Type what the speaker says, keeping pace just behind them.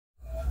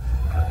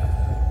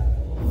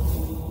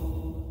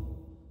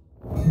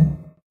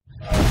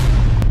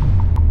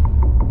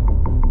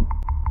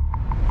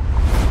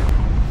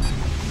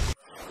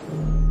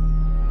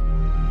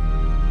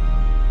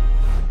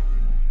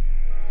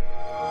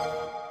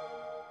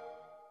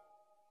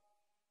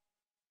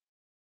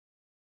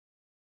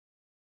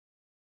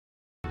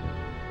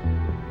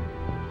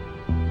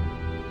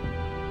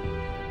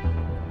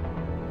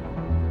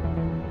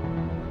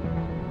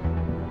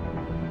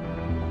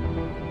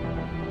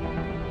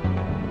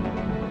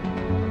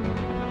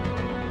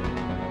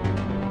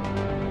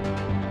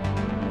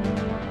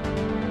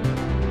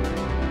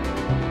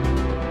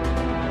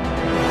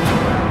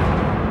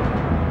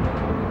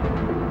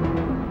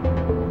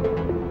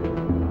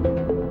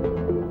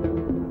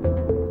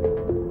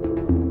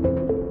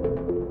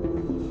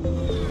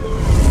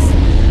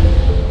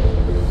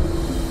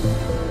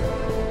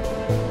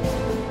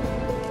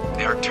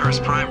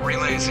First Prime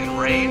relays in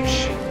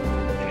range.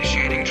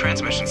 Initiating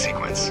transmission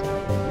sequence.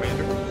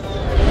 Commander.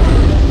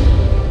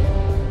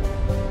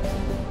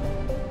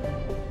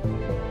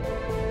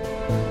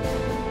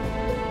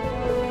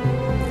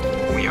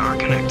 We are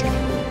connected.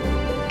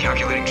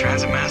 Calculating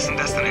transit mass and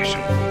destination.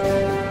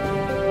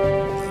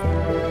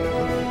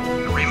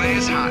 The relay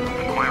is hot.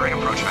 Acquiring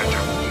approach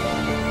vector.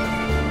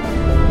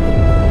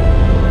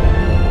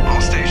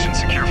 All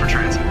stations secure for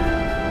transit.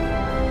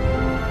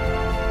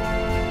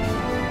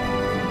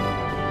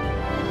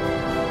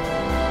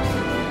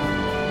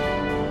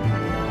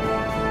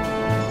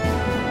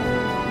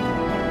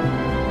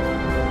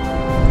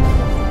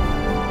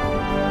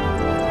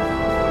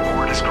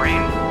 Board is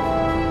green.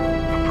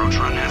 Approach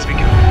run has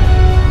begun.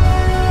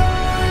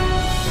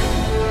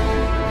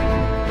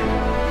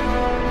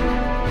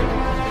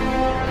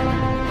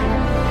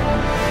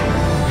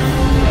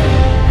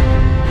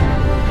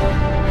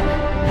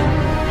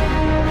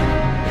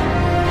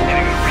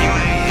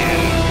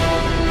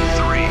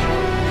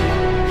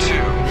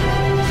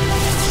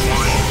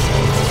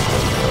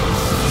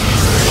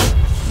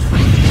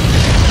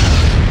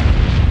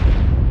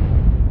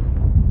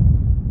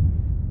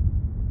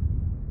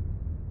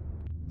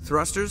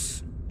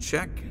 Thrusters,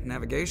 check.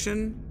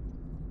 Navigation,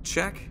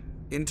 check.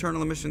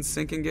 Internal emissions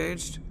sync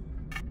engaged.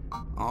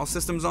 All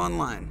systems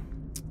online.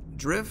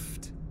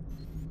 Drift,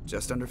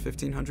 just under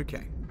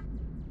 1500K.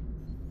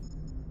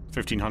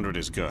 1500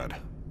 is good.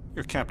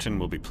 Your captain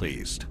will be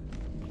pleased.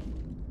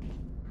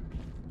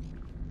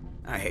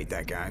 I hate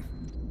that guy.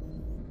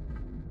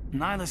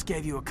 Nihilus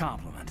gave you a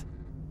compliment.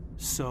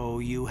 So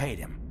you hate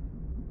him.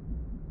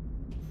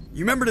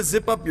 You remember to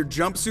zip up your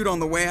jumpsuit on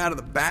the way out of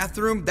the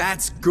bathroom?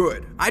 That's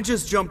good. I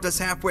just jumped us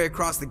halfway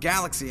across the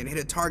galaxy and hit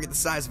a target the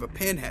size of a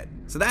pinhead.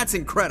 So that's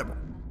incredible.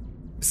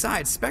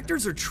 Besides,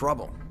 Spectres are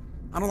trouble.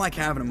 I don't like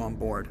having them on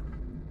board.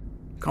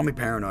 Call me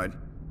paranoid.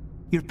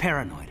 You're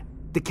paranoid.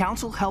 The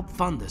Council helped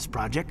fund this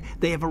project.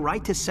 They have a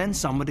right to send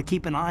someone to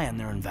keep an eye on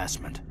their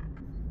investment.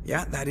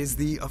 Yeah, that is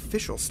the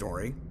official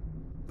story.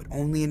 But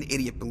only an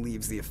idiot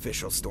believes the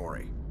official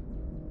story.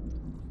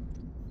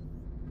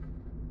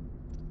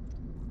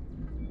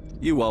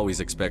 You always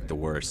expect the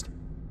worst.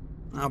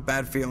 Well,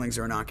 bad feelings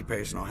are an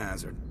occupational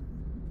hazard.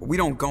 But we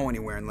don't go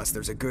anywhere unless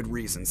there's a good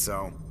reason,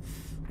 so...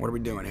 what are we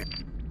doing here?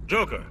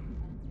 Joker,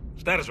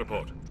 status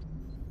report.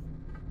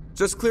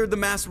 Just cleared the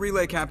mass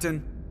relay,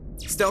 Captain.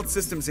 Stealth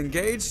systems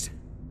engaged.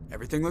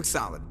 Everything looks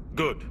solid.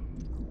 Good.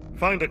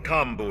 Find a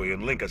comm buoy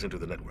and link us into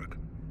the network.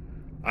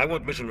 I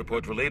want mission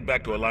reports relayed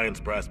back to Alliance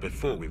brass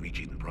before we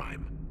reach Eden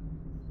Prime.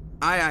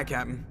 Aye, aye,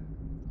 Captain.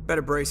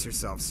 Better brace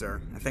yourself,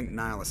 sir. I think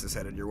Nihilus is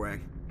headed your way.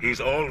 He's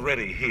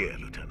already here,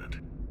 Lieutenant.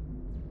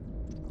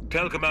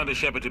 Tell Commander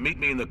Shepard to meet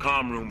me in the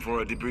comm room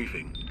for a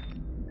debriefing.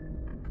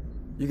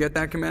 You get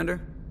that, Commander?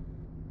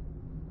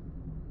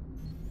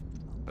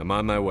 I'm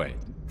on my way.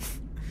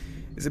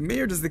 Is it me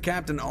or does the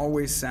Captain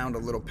always sound a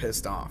little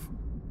pissed off?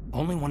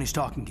 Only when he's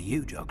talking to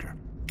you, Joker.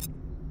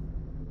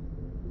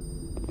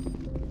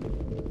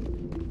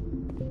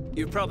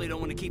 You probably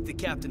don't want to keep the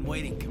Captain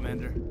waiting,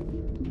 Commander.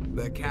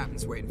 The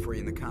Captain's waiting for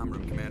you in the comm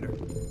room, Commander.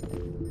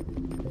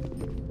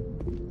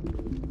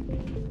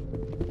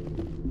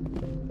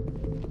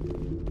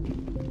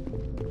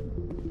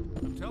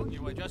 I'm telling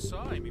you, I just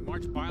saw him. He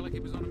marched by like he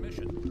was on a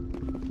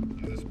mission.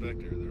 He's a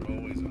Spectre. They're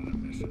always on a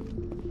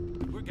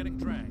mission. We're getting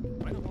dragged,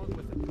 right along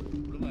with him.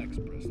 Relax,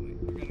 Presley.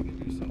 You're gonna give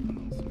yourself an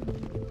ulcer.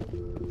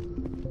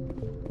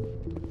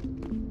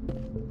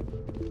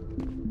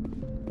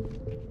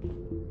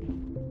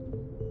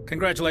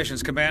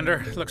 Congratulations,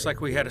 Commander. Looks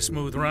like we had a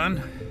smooth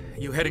run.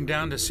 You heading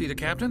down to see the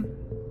Captain?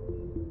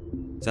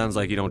 Sounds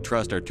like you don't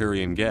trust our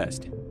Turian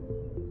guest.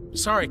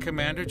 Sorry,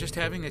 Commander. Just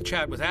having a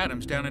chat with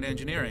Adams down at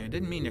Engineering. I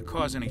didn't mean to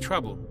cause any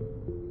trouble.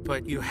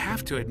 But you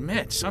have to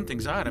admit,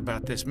 something's odd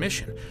about this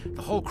mission.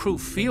 The whole crew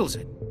feels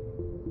it.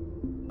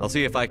 I'll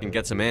see if I can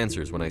get some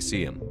answers when I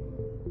see him.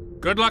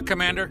 Good luck,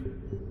 Commander.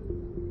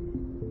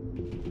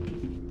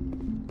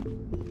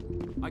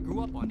 I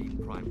grew up on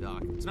Eden Prime,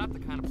 Doc. It's not the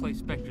kind of place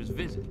Spectres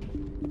visit.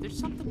 There's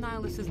something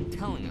Nihilus isn't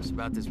telling us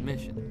about this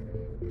mission.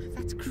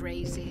 That's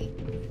crazy.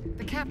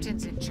 The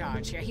Captain's in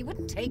charge here. He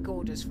wouldn't take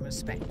orders from a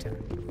Spectre.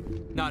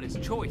 Not his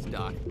choice,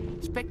 Doc.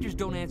 Spectres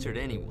don't answer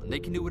to anyone. They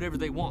can do whatever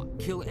they want.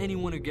 Kill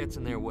anyone who gets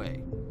in their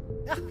way.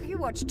 Oh, you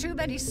watch too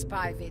many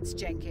spy vids,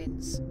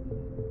 Jenkins.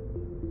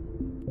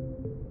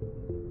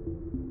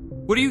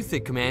 What do you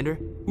think, Commander?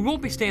 We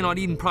won't be staying on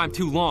Eden Prime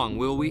too long,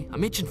 will we?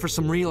 I'm itching for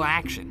some real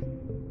action.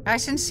 I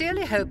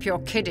sincerely hope you're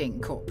kidding,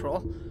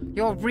 Corporal.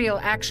 Your real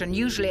action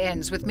usually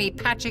ends with me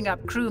patching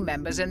up crew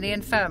members in the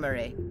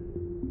infirmary.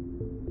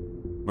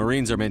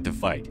 Marines are meant to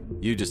fight.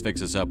 You just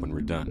fix us up when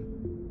we're done.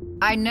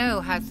 I know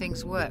how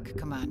things work,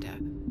 Commander.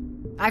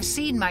 I've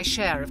seen my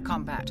share of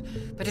combat,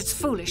 but it's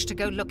foolish to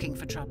go looking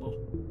for trouble.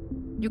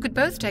 You could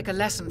both take a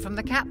lesson from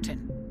the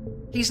Captain.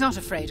 He's not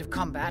afraid of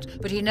combat,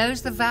 but he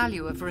knows the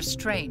value of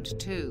restraint,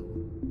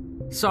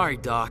 too. Sorry,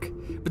 Doc,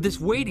 but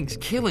this waiting's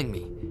killing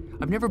me.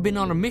 I've never been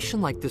on a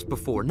mission like this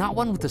before, not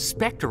one with a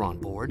Spectre on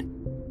board.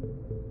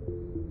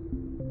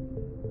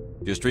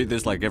 Just treat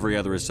this like every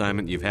other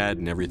assignment you've had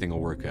and everything will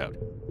work out.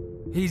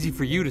 Easy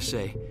for you to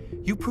say.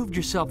 You proved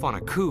yourself on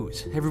a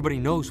cruise. Everybody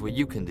knows what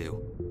you can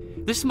do.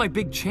 This is my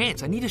big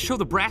chance. I need to show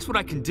the brass what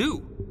I can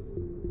do.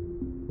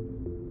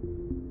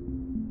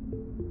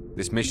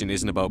 This mission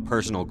isn't about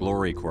personal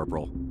glory,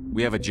 Corporal.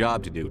 We have a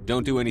job to do.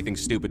 Don't do anything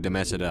stupid to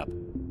mess it up.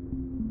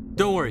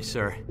 Don't worry,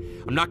 sir.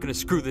 I'm not gonna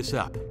screw this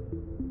up.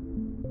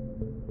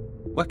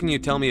 What can you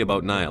tell me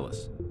about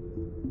Nihilus?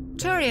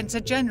 Turians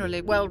are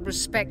generally well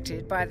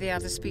respected by the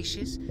other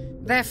species.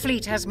 Their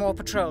fleet has more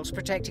patrols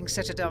protecting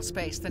Citadel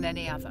space than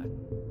any other.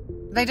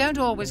 They don't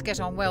always get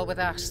on well with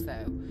us,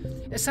 though.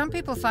 Some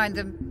people find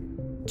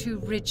them too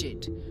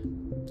rigid.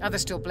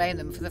 Others still blame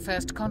them for the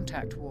First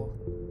Contact War.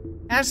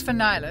 As for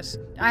Nihilus,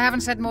 I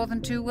haven't said more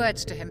than 2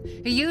 words to him.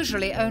 He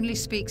usually only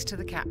speaks to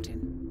the captain.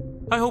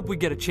 I hope we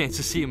get a chance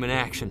to see him in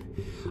action.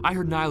 I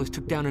heard Nihilus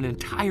took down an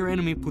entire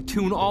enemy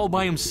platoon all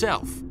by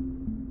himself.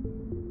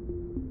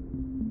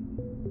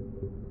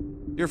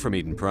 You're from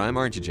Eden Prime,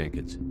 aren't you,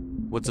 Jenkins?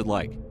 What's it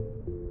like?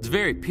 It's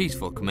very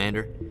peaceful,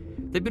 Commander.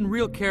 They've been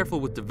real careful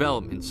with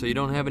development so you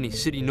don't have any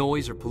city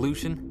noise or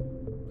pollution.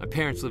 My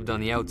parents lived on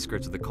the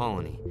outskirts of the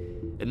colony.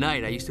 At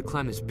night, I used to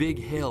climb this big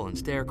hill and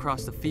stare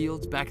across the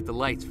fields back at the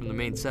lights from the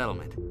main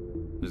settlement.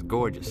 It was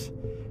gorgeous.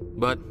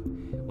 But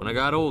when I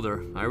got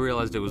older, I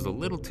realized it was a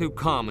little too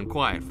calm and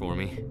quiet for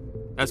me.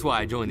 That's why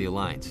I joined the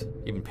Alliance.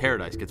 Even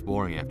Paradise gets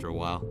boring after a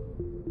while.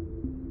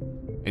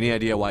 Any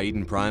idea why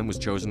Eden Prime was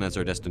chosen as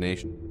our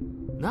destination?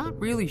 Not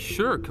really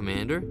sure,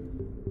 Commander.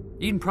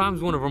 Eden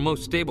Prime's one of our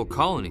most stable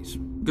colonies.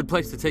 Good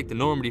place to take the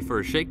Normandy for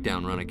a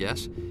shakedown run, I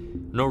guess.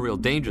 No real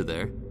danger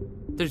there.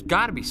 There's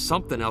gotta be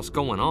something else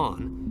going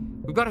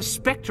on. We've got a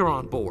Spectre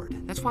on board.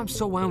 That's why I'm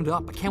so wound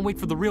up. I can't wait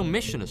for the real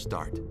mission to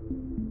start.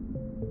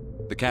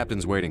 The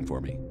captain's waiting for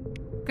me.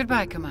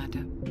 Goodbye,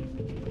 Commander.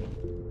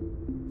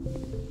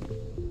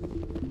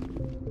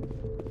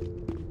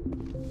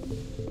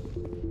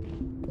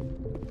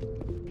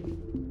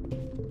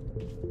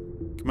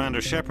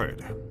 Commander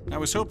Shepard, I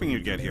was hoping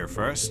you'd get here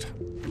first.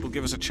 It will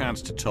give us a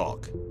chance to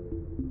talk.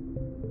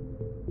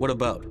 What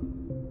about?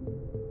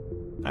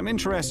 I'm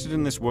interested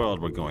in this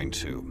world we're going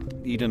to,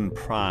 Eden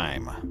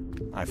Prime.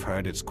 I've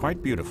heard it's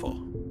quite beautiful.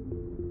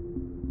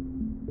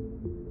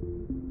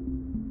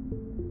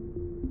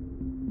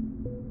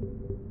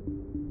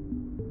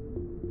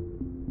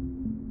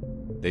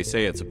 They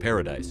say it's a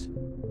paradise.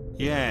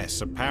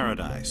 Yes, a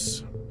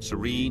paradise.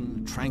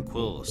 Serene,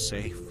 tranquil,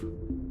 safe.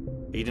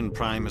 Eden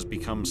Prime has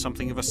become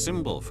something of a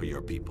symbol for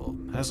your people,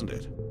 hasn't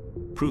it?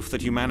 Proof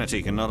that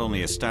humanity can not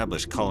only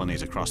establish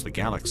colonies across the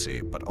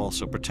galaxy, but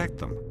also protect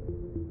them.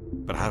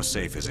 But how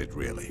safe is it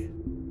really?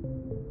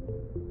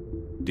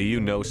 Do you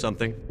know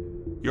something?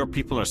 Your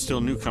people are still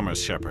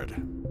newcomers, Shepard.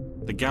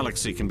 The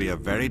galaxy can be a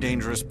very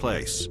dangerous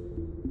place.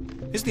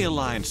 Is the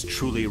Alliance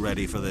truly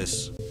ready for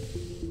this?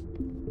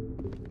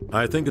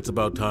 I think it's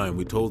about time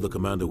we told the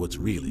Commander what's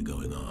really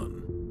going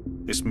on.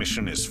 This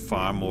mission is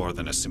far more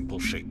than a simple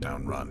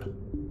shakedown run.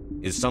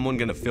 Is someone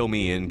gonna fill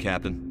me in,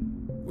 Captain?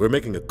 We're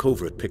making a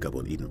covert pickup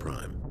on Eden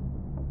Prime.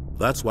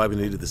 That's why we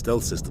needed the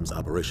stealth systems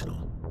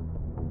operational.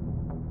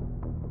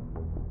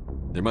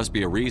 There must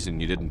be a reason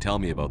you didn't tell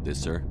me about this,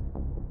 sir.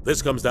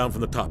 This comes down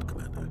from the top,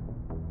 Commander.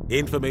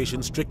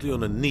 Information strictly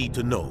on a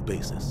need-to-know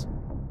basis.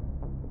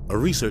 A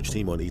research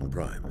team on Eden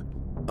Prime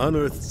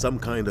unearthed some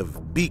kind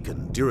of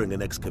beacon during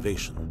an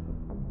excavation.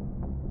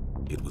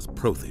 It was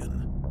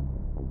Prothean.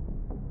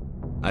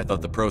 I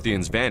thought the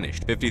Protheans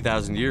vanished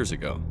 50,000 years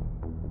ago.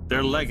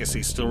 Their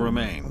legacy still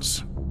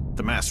remains.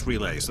 The mass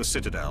relays, the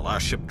Citadel, our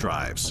ship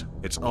drives.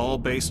 It's all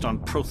based on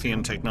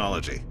Prothean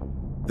technology.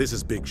 This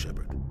is big,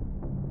 Shepard.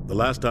 The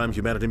last time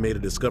humanity made a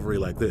discovery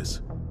like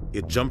this,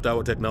 it jumped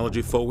our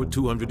technology forward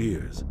 200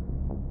 years.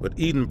 But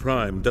Eden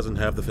Prime doesn't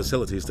have the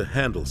facilities to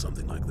handle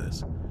something like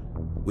this.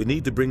 We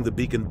need to bring the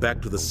beacon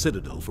back to the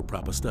Citadel for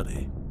proper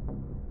study.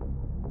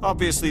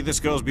 Obviously,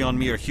 this goes beyond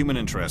mere human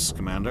interests,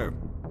 Commander.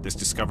 This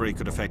discovery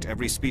could affect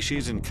every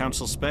species in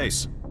Council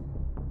space.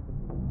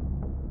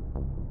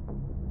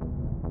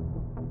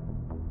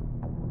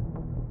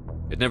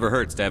 It never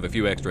hurts to have a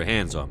few extra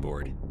hands on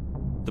board.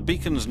 The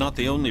beacon's not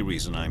the only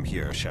reason I'm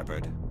here,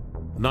 Shepard.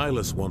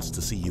 Nihilus wants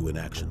to see you in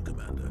action,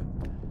 Commander.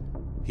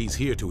 He's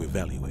here to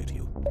evaluate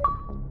you.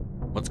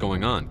 What's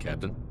going on,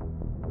 Captain?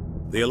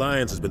 The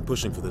Alliance has been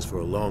pushing for this for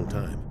a long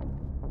time.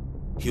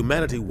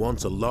 Humanity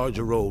wants a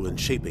larger role in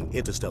shaping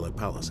interstellar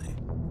policy.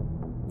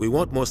 We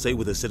want more say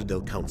with the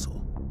Citadel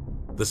Council.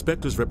 The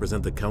Spectres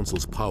represent the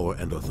Council's power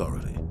and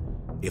authority.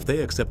 If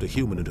they accept a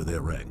human into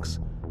their ranks,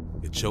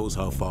 it shows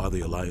how far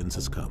the Alliance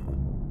has come.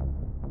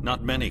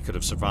 Not many could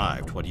have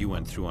survived what you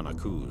went through on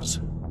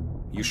Akuz.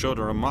 You showed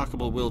a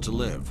remarkable will to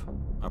live,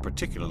 a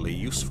particularly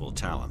useful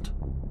talent.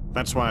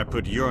 That's why I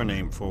put your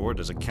name forward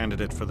as a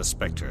candidate for the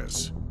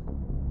Spectres.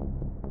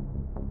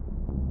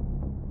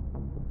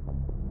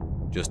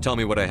 Just tell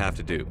me what I have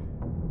to do.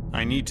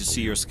 I need to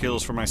see your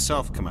skills for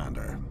myself,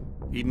 Commander.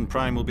 Eden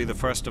Prime will be the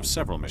first of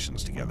several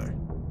missions together.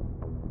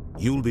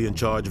 You'll be in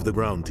charge of the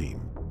ground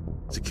team.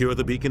 Secure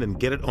the beacon and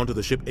get it onto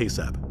the ship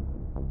ASAP.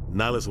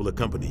 Nihilus will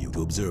accompany you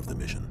to observe the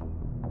mission.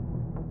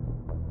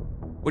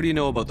 What do you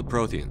know about the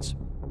Protheans?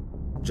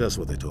 Just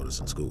what they taught us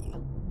in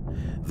school.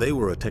 They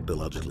were a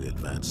technologically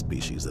advanced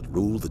species that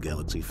ruled the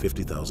galaxy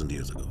 50,000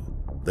 years ago.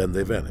 Then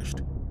they vanished.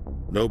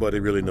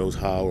 Nobody really knows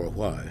how or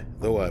why,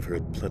 though I've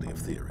heard plenty of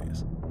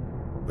theories.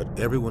 But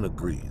everyone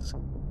agrees,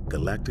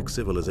 galactic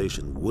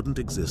civilization wouldn't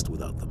exist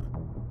without them.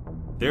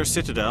 Their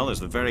citadel is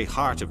the very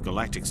heart of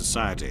galactic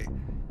society,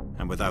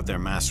 and without their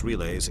mass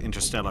relays,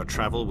 interstellar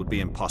travel would be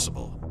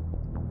impossible.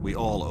 We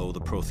all owe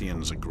the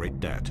Protheans a great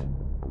debt.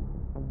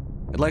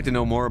 I'd like to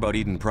know more about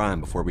Eden Prime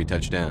before we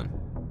touch down.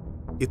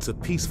 It's a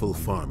peaceful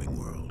farming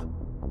world,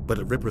 but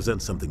it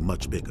represents something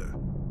much bigger.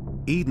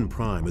 Eden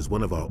Prime is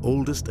one of our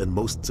oldest and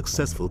most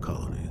successful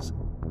colonies.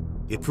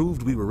 It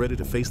proved we were ready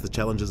to face the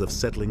challenges of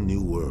settling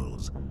new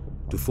worlds,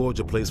 to forge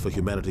a place for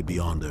humanity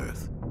beyond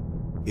Earth.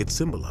 It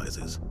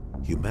symbolizes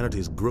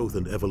humanity's growth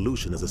and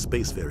evolution as a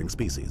spacefaring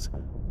species.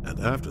 And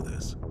after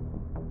this,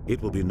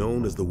 it will be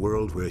known as the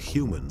world where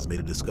humans made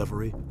a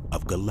discovery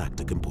of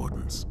galactic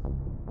importance.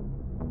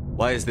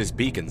 Why is this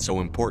beacon so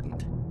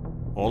important?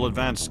 All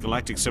advanced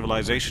galactic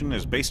civilization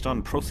is based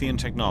on Prothean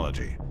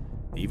technology,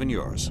 even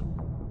yours.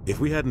 If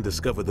we hadn't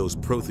discovered those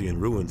Prothean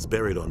ruins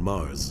buried on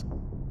Mars,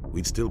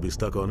 we'd still be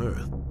stuck on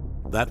Earth.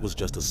 That was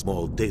just a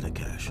small data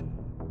cache.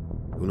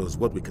 Who knows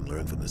what we can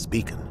learn from this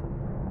beacon?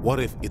 What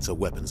if it's a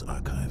weapons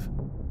archive?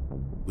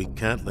 We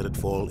can't let it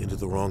fall into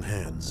the wrong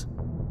hands.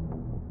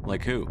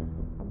 Like who?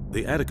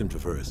 The Attican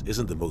Traverse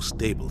isn't the most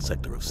stable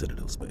sector of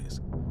Citadel space.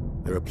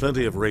 There are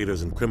plenty of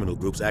raiders and criminal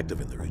groups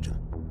active in the region.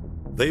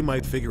 They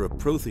might figure a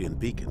Prothean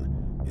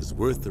beacon is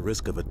worth the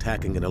risk of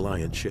attacking an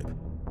Alliance ship.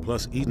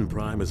 Plus, Eden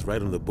Prime is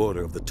right on the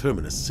border of the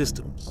Terminus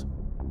systems.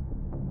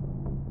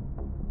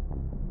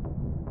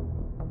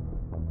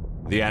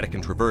 The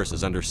Attican Traverse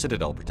is under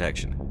Citadel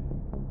protection.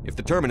 If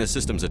the Terminus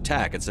systems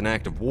attack, it's an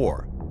act of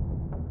war.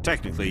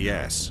 Technically,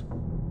 yes.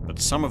 But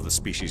some of the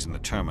species in the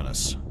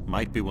Terminus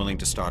might be willing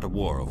to start a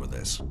war over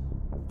this.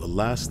 The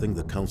last thing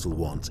the Council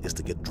wants is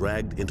to get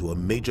dragged into a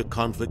major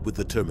conflict with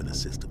the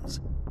Terminus systems.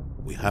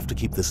 We have to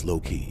keep this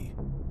low-key.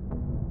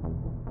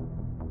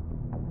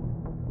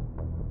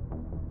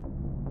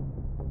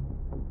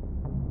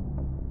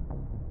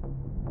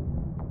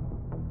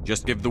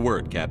 Just give the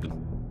word,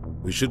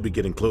 Captain. We should be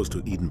getting close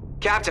to Eden.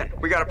 Captain,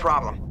 we got a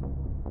problem.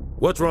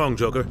 What's wrong,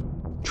 Joker?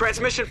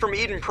 Transmission from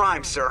Eden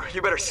Prime, sir.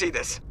 You better see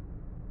this.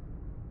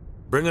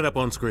 Bring it up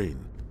on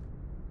screen.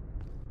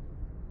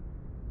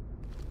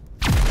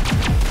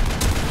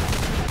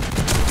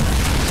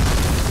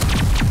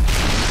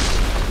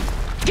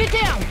 Get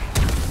down!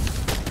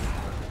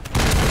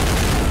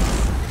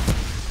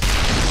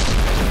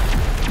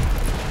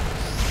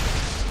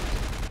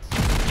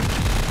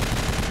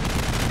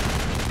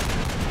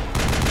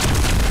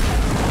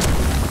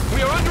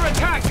 We are under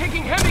attack,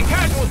 taking heavy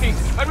casualties.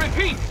 I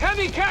repeat,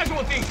 heavy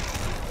casualties.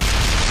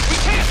 We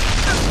can't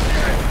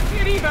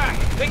get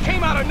evac. They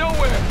came out of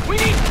nowhere. We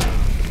need...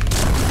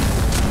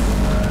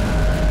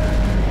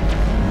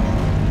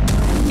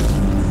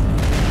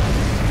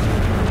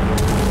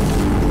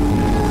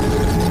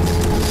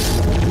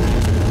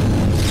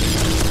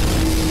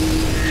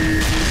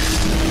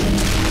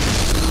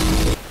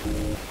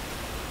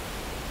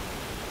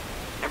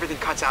 Everything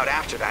cuts out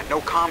after that.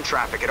 No comm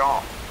traffic at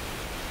all.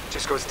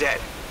 Just goes dead.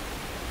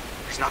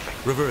 There's nothing.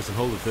 Reverse and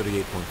hold at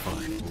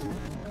 38.5.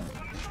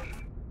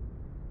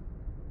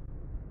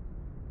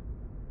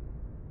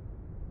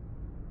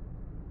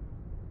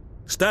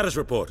 Status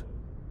report.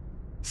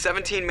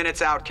 17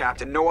 minutes out,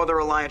 Captain. No other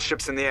Alliance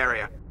ships in the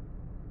area.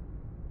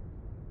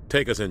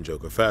 Take us in,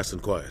 Joker, fast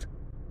and quiet.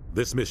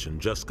 This mission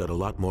just got a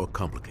lot more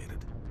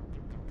complicated.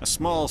 A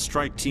small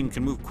strike team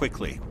can move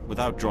quickly,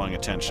 without drawing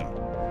attention.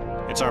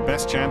 It's our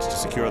best chance to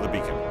secure the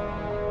beacon.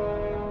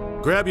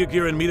 Grab your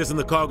gear and meet us in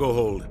the cargo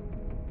hold.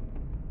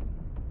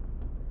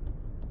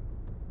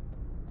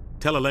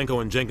 Tell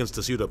Alenko and Jenkins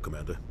to suit up,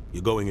 Commander.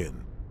 You're going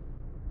in.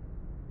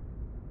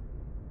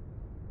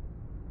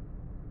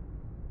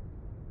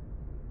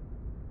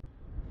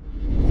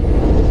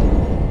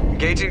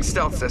 Engaging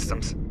stealth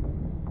systems.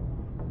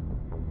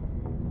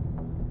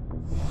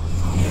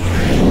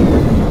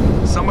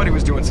 Somebody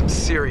was doing some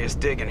serious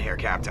digging here,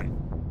 Captain.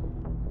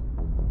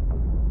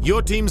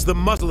 Your team's the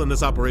muscle in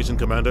this operation,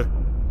 Commander.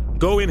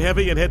 Go in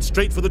heavy and head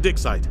straight for the dig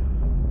site.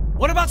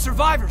 What about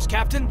survivors,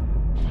 Captain?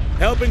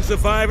 Helping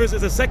survivors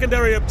is a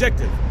secondary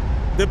objective.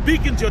 The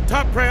beacon's your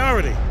top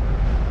priority.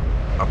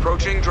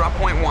 Approaching drop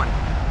point 1.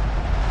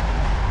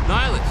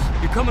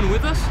 Nihilus, you're coming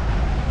with us?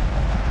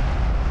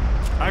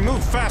 I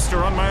move faster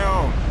on my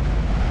own.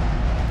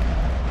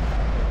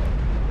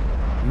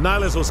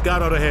 Nihilus will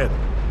scout out ahead.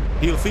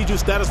 He'll feed you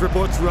status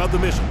reports throughout the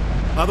mission.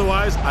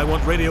 Otherwise, I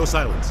want radio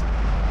silence.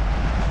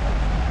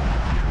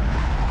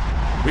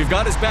 We've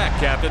got his back,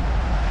 Captain.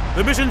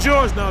 The mission's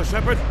yours now,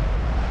 Shepard.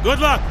 Good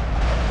luck!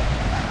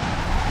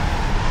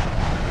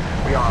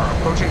 We are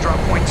approaching drop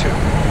point 2.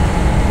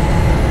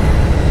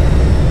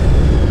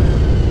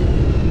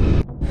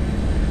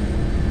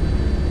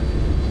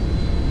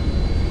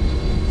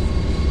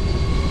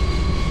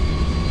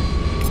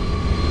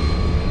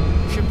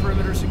 Ship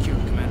perimeter secure,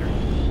 Commander.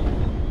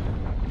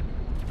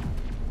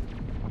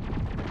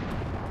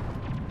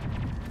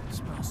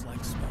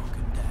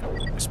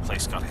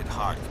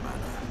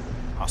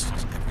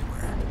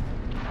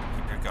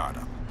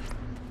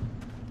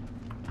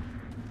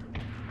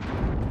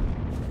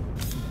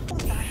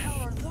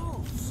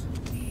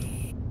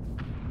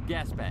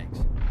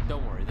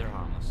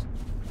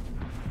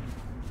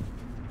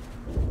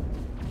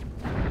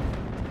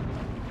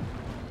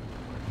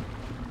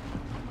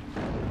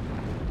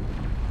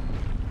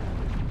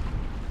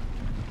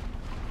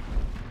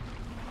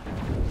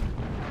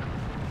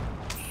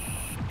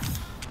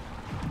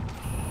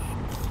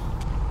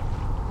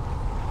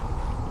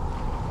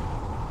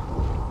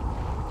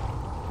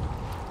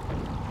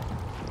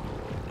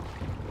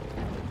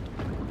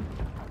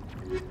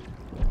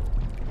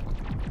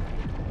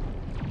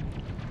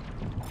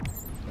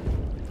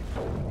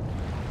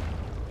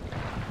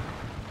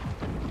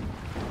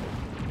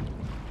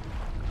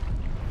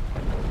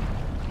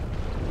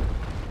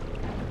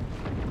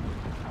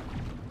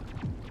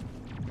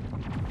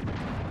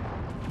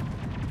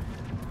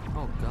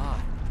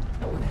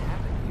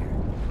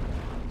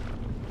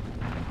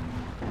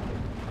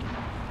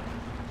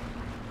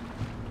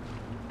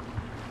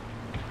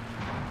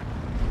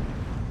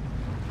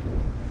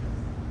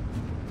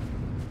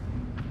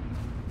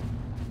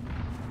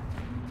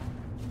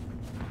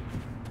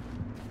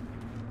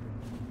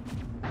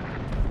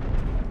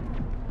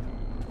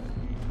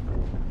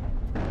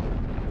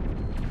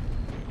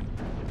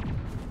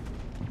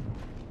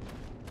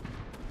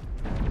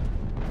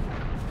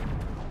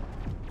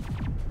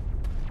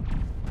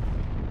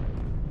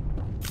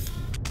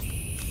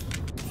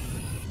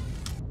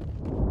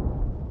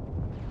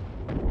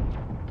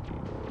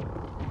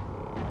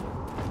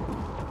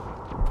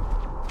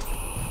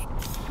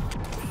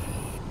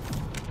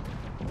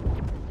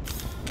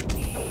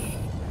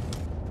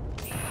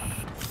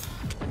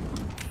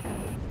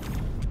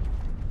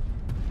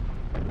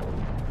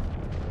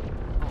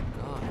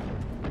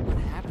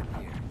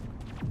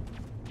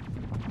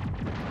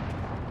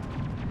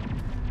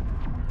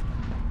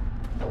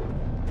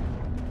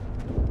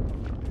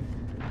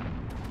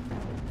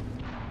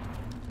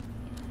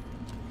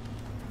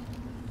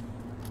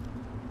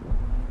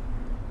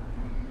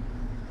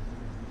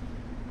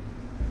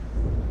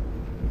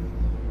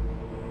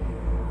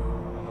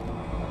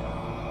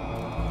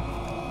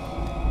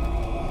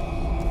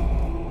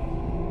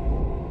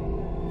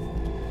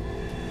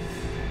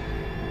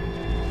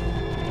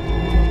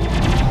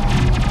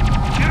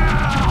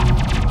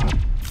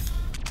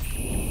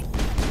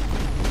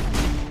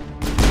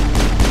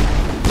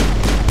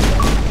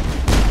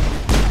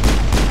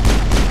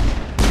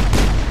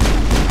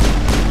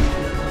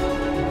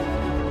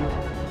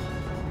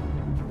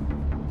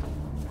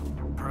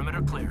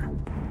 You're clear.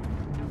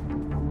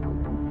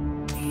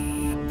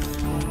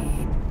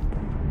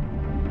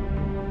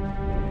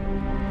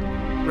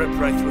 Ripped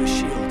right through his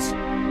shields.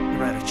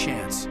 Never had a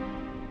chance.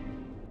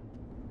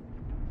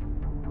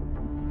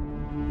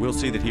 We'll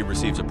see that he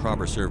receives a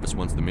proper service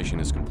once the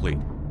mission is complete.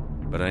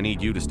 But I need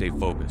you to stay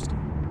focused.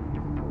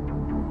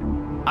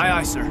 Aye,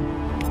 aye, sir.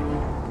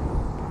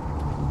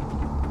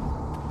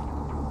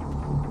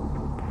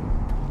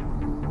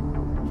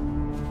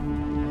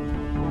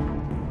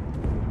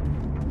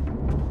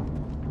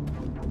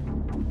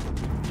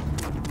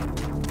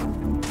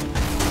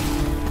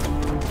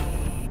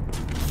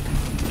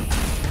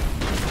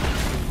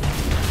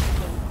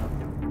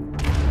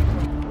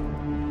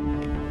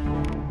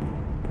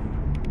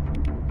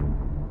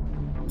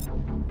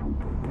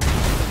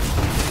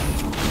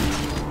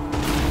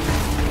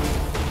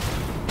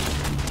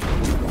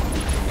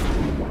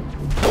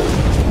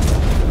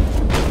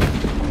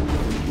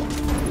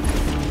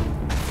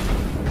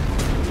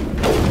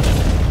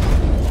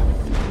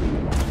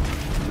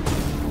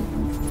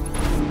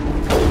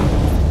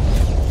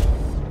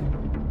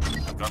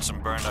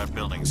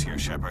 Buildings here,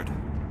 Shepard.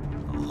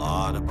 A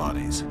lot of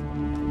bodies.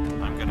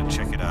 I'm gonna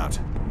check it out.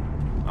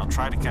 I'll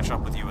try to catch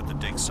up with you at the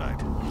dig site.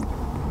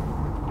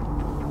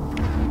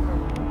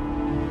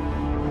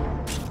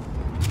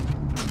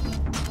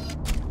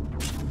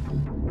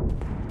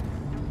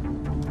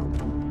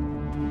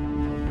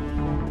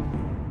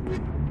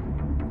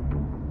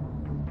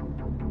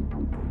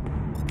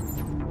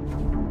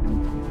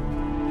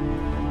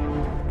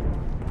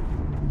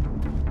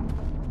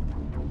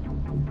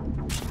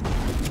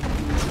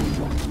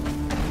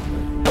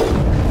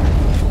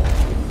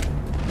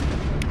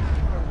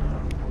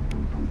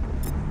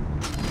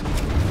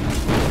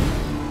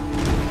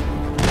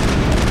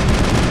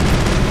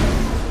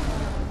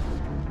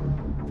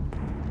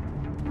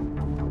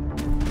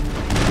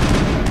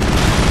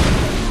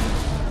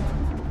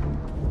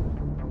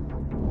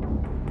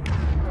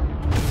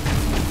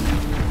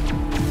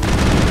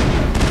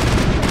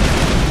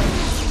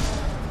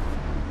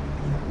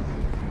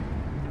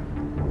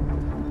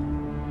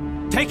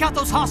 Take out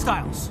those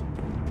hostiles!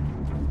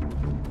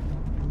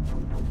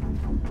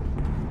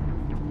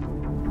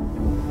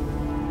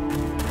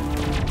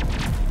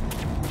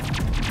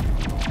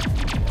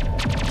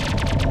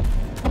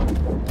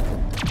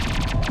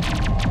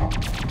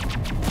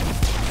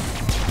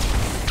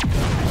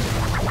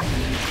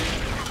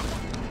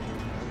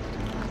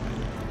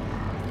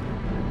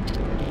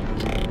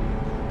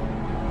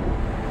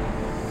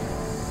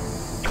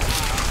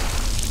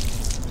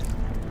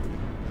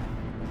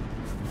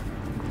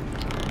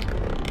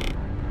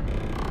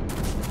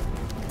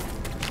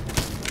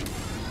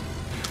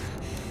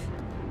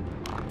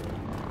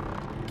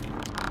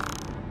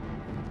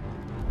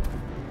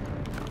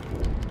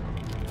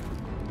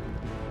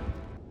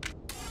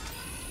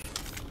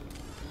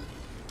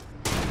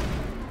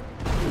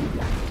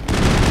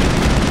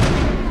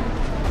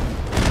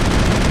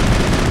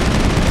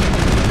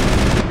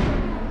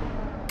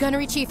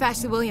 Gunnery Chief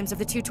Ashley Williams of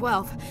the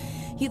 212.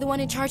 You the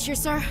one in charge here,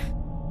 sir?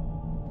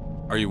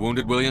 Are you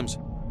wounded, Williams?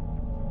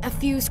 A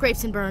few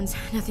scrapes and burns,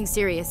 nothing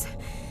serious.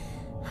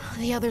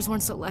 The others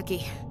weren't so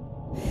lucky.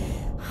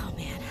 Oh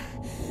man.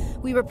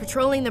 We were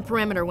patrolling the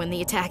perimeter when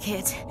the attack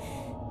hit.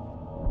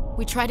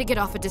 We tried to get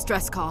off a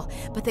distress call,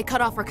 but they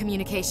cut off our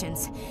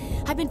communications.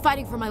 I've been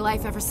fighting for my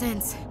life ever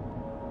since.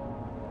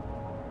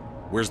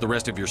 Where's the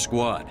rest of your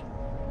squad?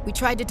 We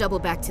tried to double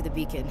back to the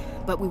beacon,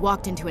 but we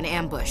walked into an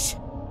ambush.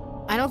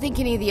 I don't think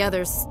any of the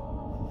others...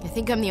 I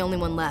think I'm the only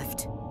one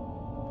left.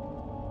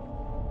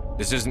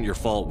 This isn't your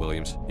fault,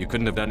 Williams. You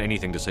couldn't have done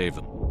anything to save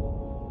them.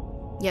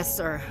 Yes,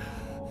 sir.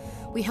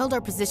 We held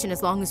our position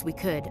as long as we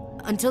could,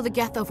 until the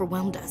Geth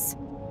overwhelmed us.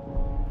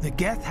 The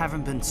Geth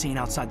haven't been seen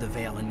outside the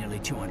Veil in nearly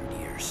 200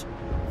 years.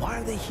 Why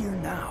are they here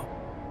now?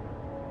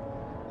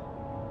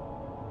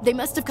 They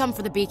must have come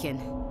for the beacon.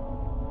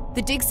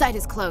 The dig site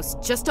is close,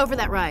 just over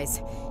that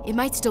rise. It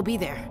might still be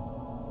there.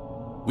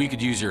 We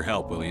could use your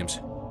help, Williams.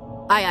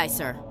 Aye, aye,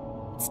 sir.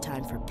 It's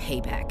time for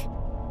payback.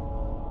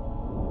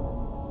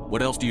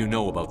 What else do you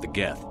know about the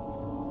Geth?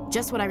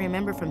 Just what I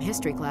remember from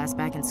history class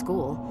back in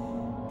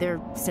school. They're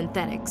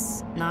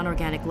synthetics,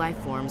 non-organic life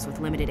forms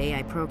with limited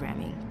AI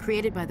programming,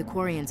 created by the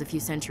Quarians a few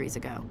centuries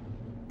ago.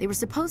 They were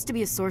supposed to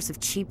be a source of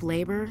cheap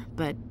labor,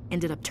 but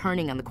ended up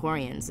turning on the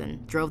Quarians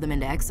and drove them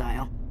into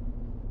exile.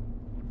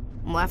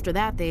 Well, after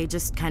that, they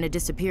just kind of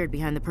disappeared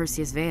behind the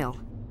Perseus Veil.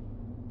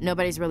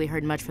 Nobody's really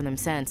heard much from them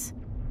since.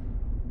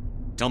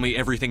 Tell me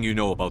everything you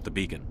know about the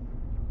beacon.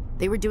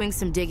 They were doing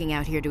some digging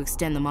out here to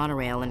extend the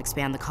monorail and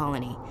expand the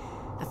colony.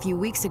 A few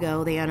weeks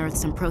ago, they unearthed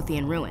some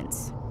Prothean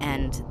ruins,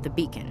 and the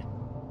beacon.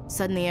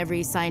 Suddenly,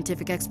 every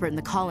scientific expert in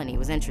the colony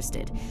was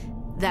interested.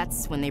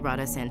 That's when they brought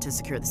us in to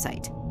secure the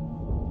site.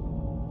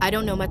 I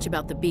don't know much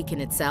about the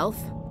beacon itself,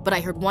 but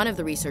I heard one of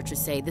the researchers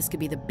say this could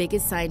be the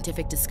biggest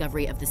scientific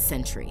discovery of the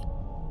century.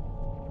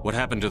 What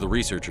happened to the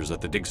researchers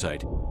at the dig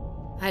site?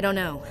 I don't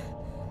know.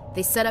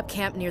 They set up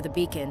camp near the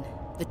beacon.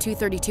 The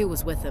 232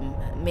 was with them.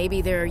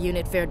 Maybe their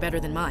unit fared better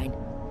than mine.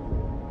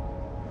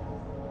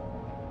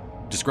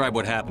 Describe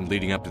what happened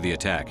leading up to the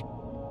attack.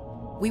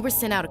 We were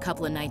sent out a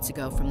couple of nights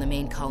ago from the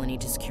main colony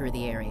to secure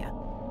the area.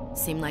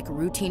 Seemed like a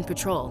routine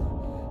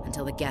patrol,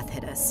 until the Geth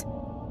hit us.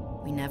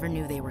 We never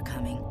knew they were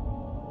coming.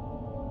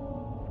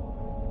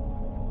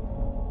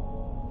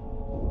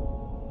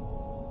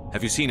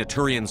 Have you seen a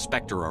Turian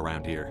Spectre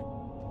around here?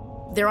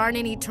 There aren't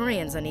any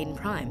Turians on Eden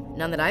Prime.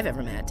 None that I've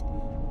ever met.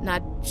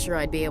 Not sure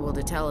I'd be able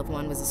to tell if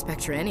one was a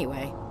Spectre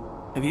anyway.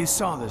 If you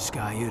saw this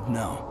guy, you'd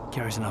know.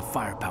 Carries enough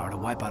firepower to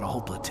wipe out a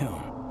whole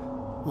platoon.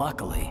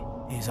 Luckily,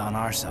 he's on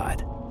our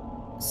side.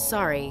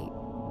 Sorry.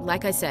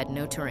 Like I said,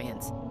 no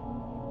Turians.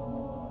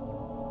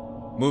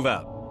 Move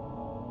out.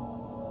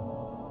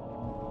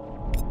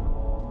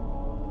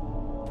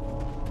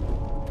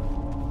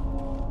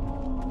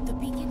 The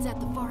beacon's at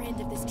the far end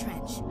of this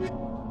trench.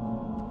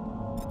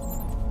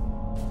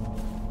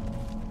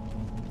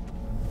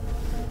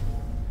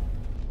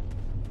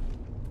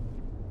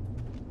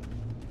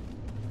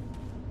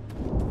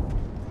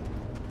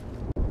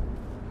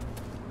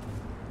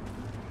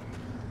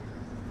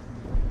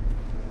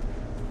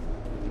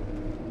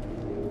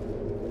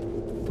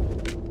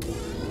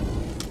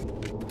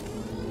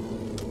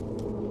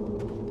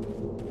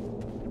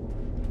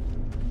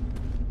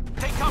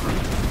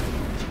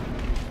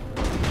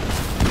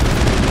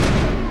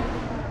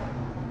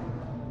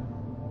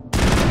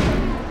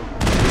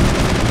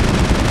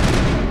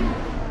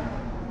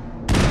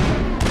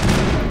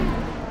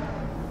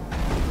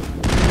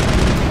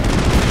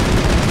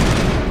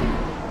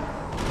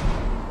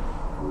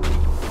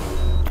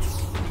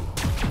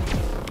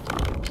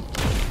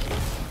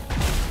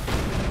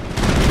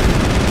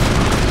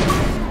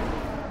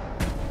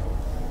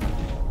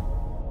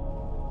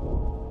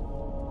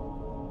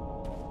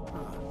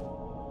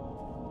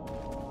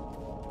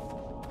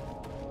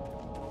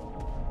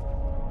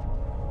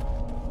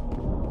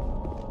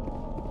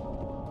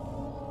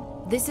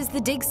 This is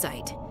the dig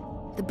site.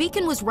 The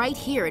beacon was right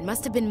here. It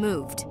must have been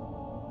moved.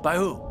 By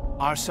who?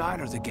 Our side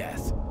or the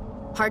Geth?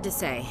 Hard to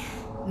say.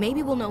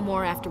 Maybe we'll know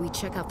more after we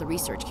check out the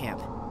research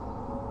camp.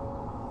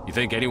 You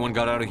think anyone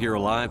got out of here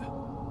alive?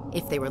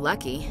 If they were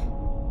lucky.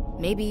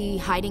 Maybe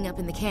hiding up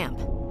in the camp.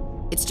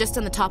 It's just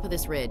on the top of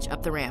this ridge,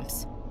 up the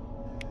ramps.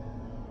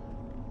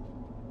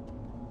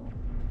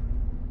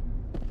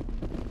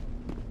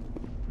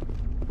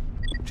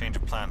 Change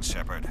of plans,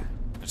 Shepard.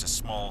 There's a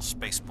small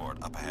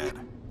spaceport up ahead.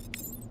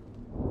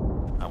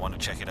 I want to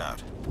check it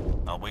out.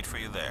 I'll wait for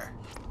you there.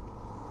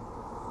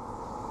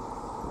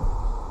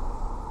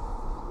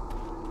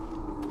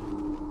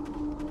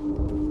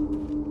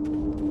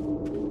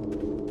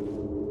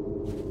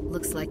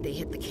 Looks like they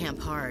hit the camp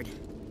hard.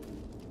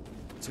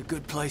 It's a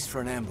good place for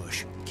an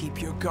ambush.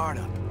 Keep your guard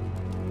up.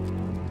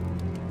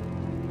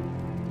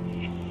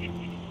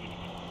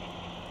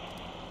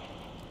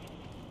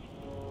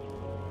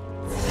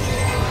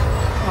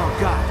 Oh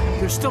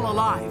God, they're still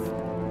alive.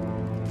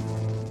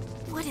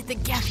 What did the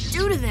Geth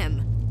do to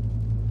them?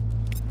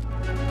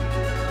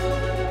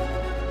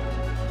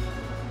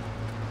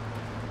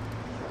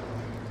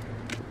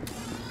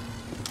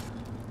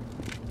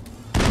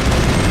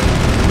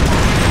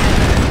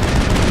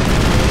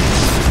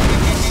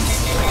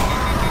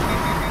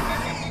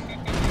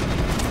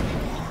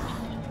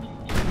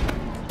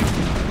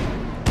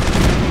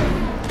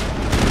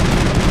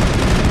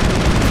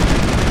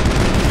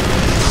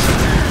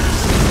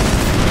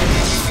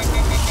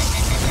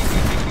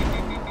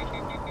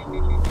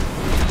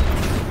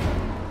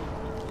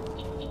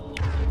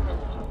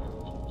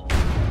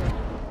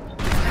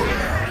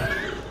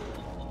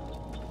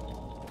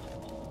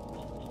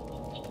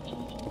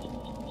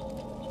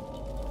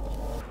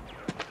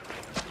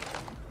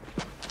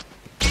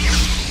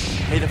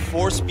 May the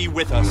Force be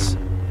with us.